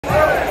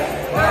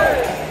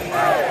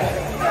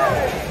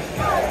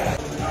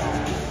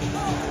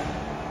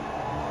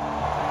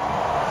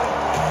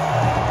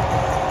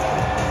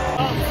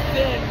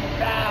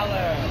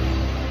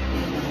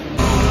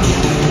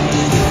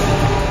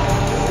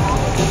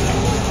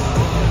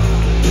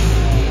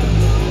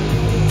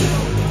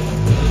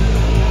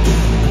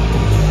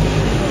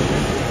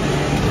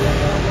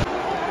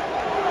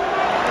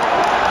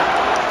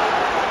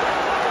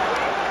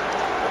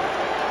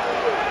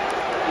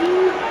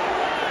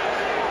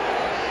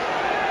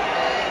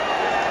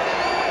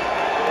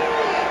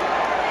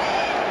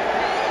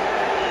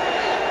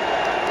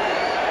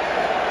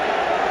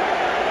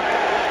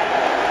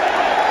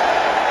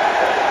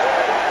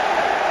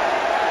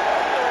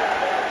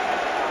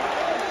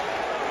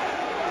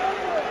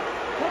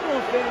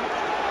Finn.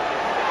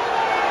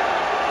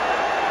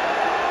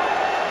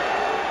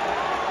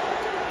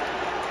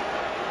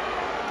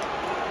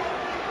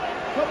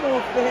 Come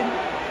on, Finn.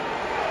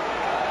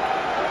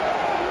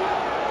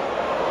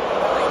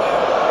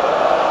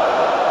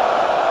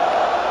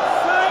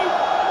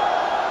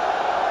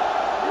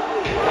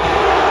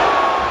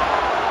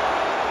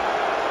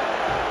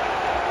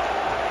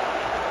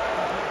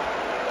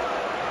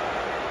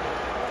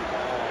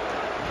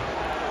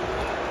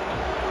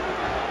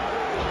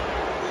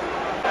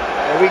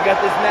 We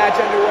got this match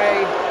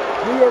underway.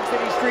 New York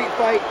City street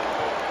fight.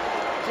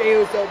 Jey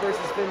Uso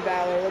versus Finn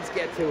Balor. Let's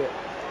get to it.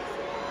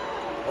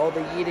 All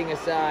the yeeting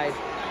aside,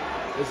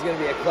 this is going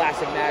to be a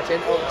classic match.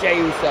 And oh, Jey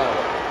Uso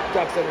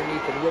ducks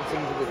underneath and whips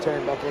him to the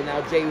turnbuckle.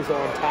 Now Jey Uso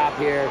on top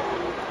here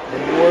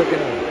and working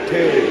him.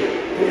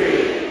 2,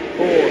 3,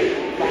 4,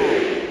 5.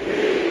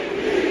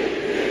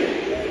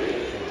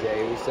 And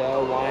Jey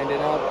Uso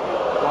winding up,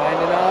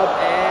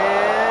 and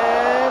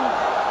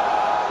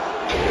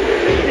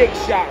big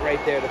shot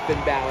right there to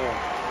Finn Balor.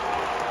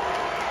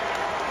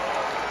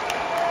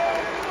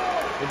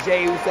 And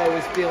Jey Uso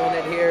is feeling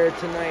it here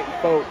tonight,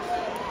 folks.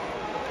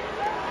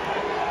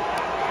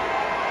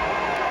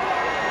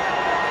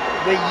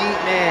 The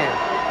Yeet Man.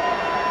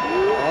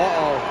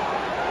 Uh-oh.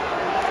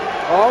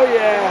 Oh,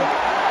 yeah.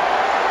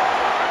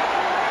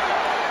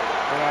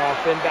 Oh,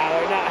 Finn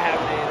Balor not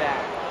having any of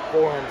that.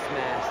 Forearm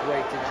smash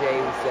right to Jey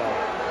Uso.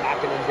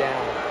 Knocking him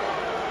down.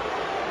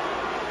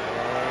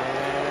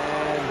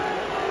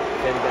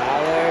 Finn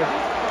Balor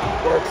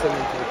works him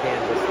into the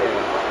canvas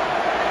there.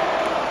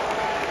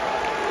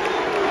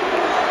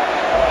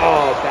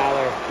 Oh,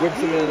 Balor whips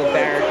him into the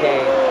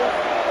barricade.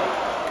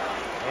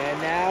 And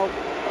now,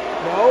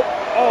 nope.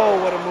 Oh,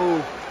 what a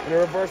move. And a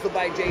reversal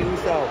by Jey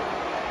Uso.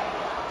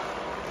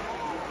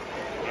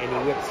 And he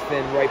whips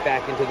Finn right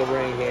back into the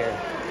ring here.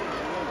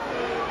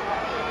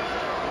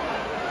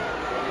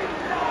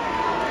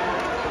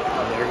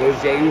 And there goes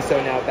Jey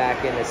Uso now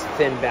back in as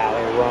Finn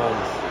Balor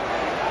runs.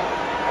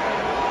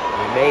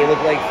 It may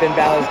look like Finn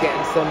Balor's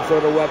getting some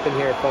sort of weapon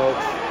here,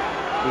 folks.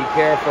 Be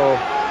careful.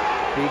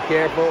 Be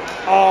careful.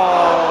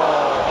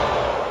 Oh!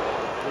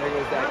 There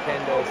goes that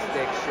kendo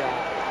stick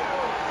shot.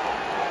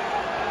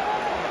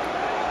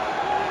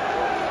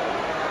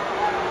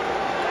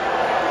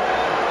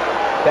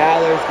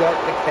 Balor's got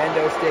the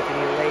kendo stick and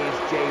he lays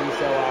Jey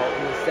Uso out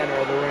in the center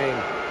of the ring.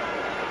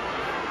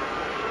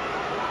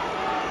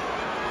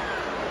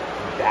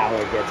 And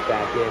Balor gets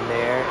back in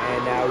there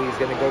and now he's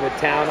going to go to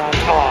town on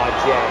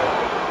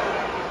Jey.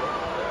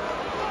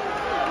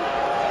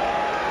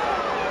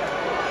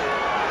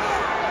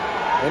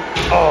 And,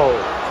 oh,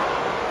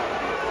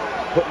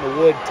 putting the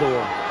wood to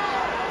him.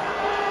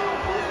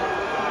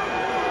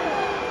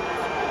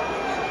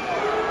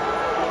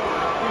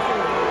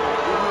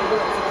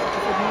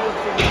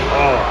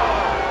 Oh,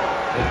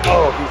 and,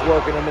 oh, he's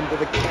working him into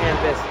the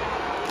canvas.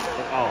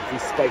 And, oh, he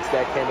spikes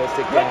that kendo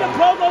stick down. What the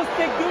pogo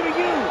stick do to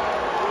you?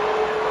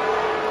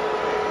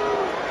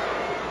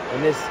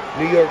 And this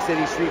New York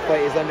City street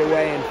fight is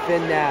underway, and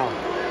Finn now.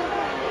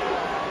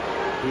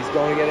 He's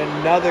going to get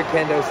another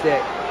kendo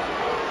stick.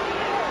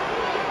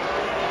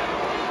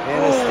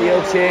 And a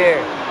steel chair.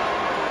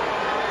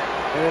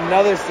 And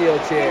another steel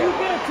chair. Can you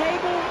get a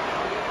table?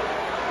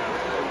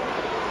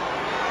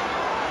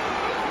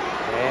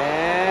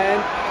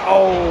 And,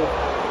 oh,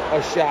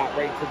 a shot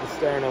right to the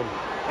sternum.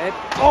 And,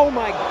 oh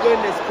my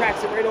goodness,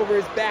 cracks it right over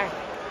his back.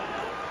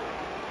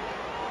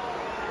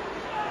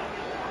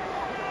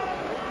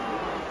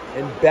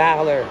 And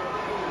Balor.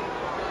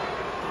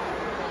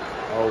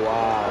 Oh,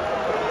 wow.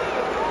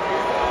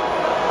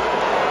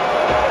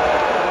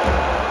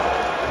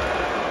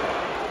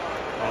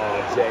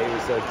 Jey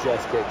Uso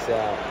just kicks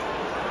out.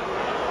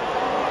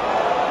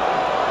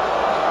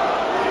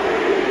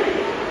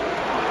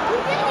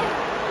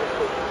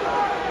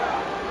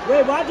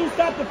 Wait, why'd you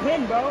stop the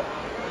pin, bro?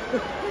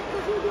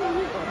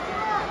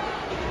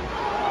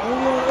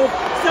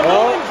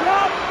 Samoan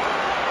drop.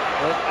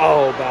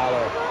 Oh,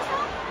 Balor.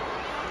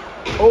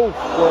 Oh,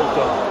 worked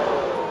him.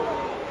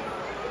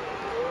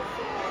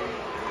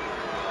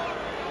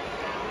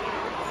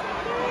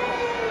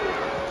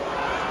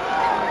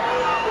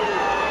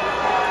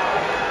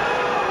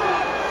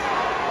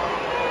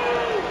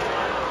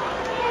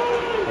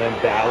 And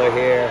Balor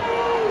here,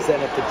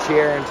 setting up the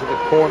chair into the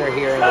corner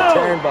here in the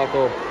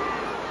turnbuckle.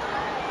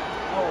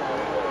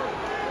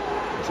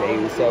 Jey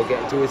Uso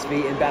getting to his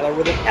feet and Balor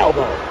with an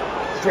elbow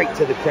straight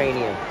to the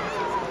cranium.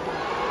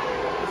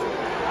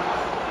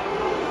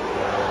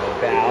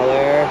 And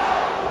Balor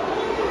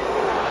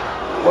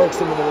works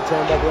him into the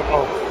turnbuckle.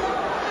 Oh.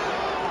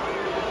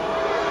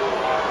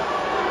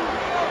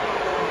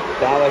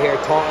 Balor here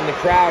taunting the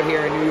crowd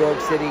here in New York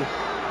City.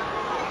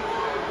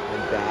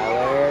 And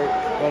Balor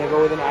going to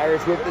go with an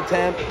Irish whip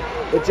attempt,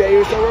 but Jey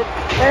Uso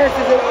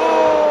reverses it.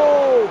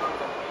 Oh!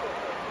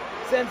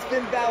 Sends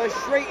Finn Balor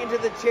straight into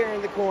the chair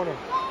in the corner.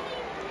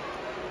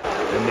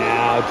 And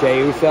now Jey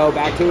Uso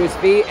back to his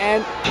feet,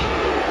 and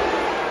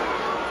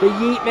the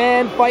Yeet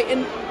Man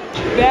fighting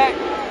back.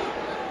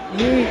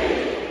 Yeet.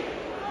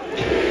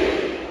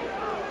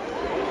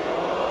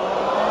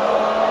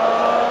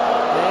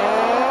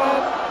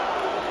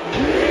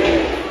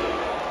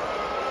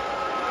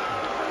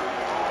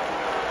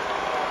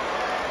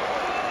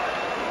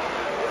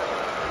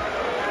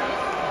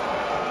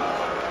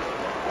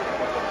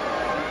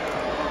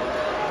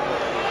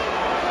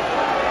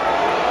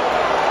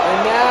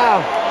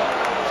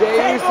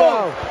 Jey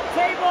Uso.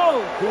 Table.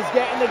 He's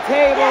getting the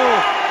table.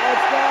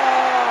 Let's go.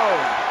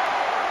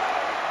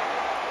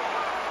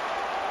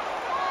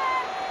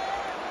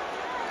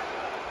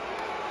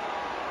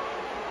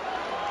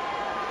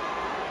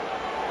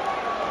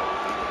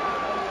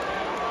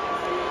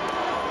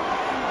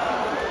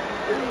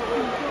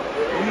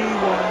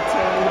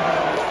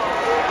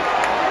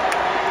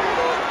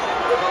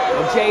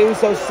 And Jey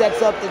Uso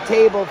sets up the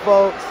table,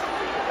 folks.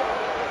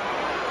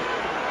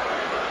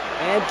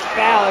 And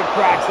Balor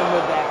cracks him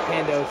with that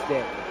kendo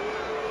stick.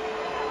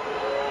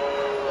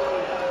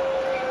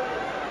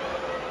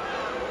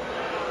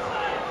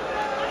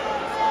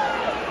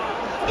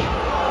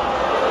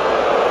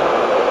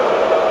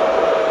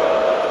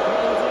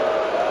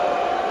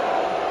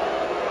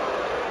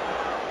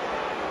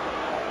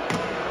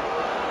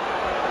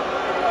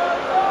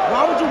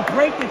 Why would you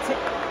break the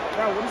table?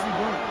 Bro, what is he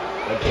doing?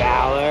 And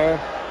Balor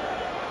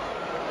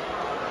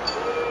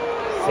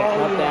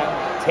setting up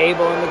that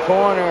table in the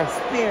corner.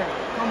 Spear.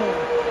 Come on.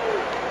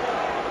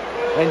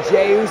 And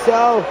Jey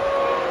Uso.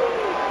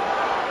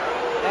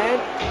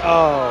 And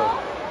oh.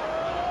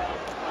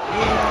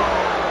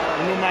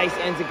 And a nice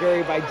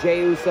enziguri by Jey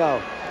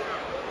Uso.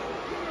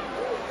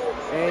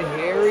 And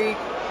here he.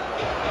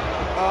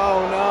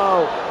 Oh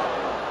no.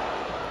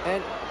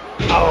 And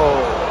oh.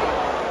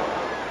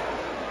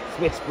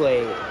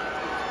 Switchblade.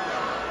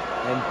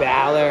 And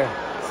Balor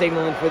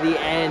signaling for the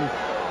end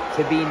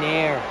to be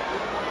near.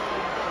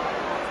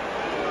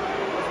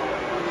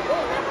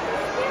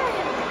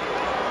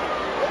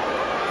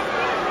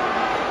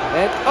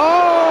 And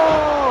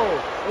oh!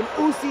 An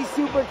Usi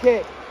super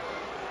kick.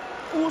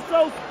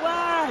 Uso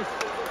splash.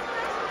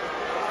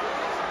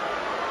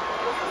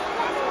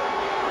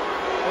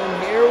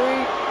 And here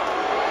we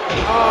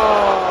oh!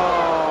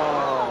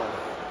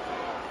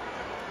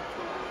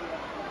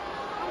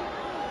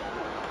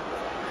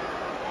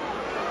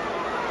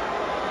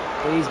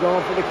 And he's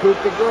going for the coup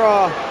de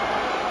grace.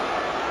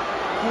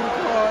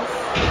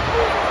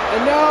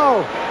 And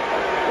no!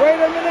 Wait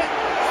a minute!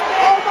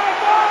 Oh my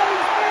God!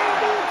 He's standing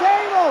to the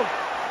table!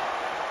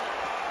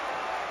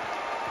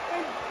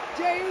 And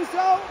Jey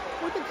Uso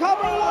with the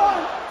cover. 1,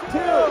 2,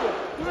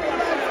 3,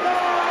 let's go!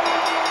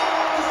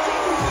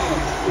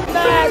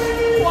 Smash!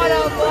 What a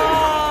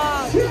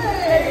block!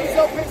 Jey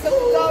Uso picks up the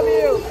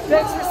W.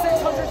 Thanks for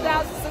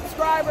 600,000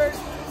 subscribers.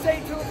 Stay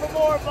tuned for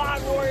more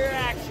Bond Warrior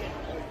action.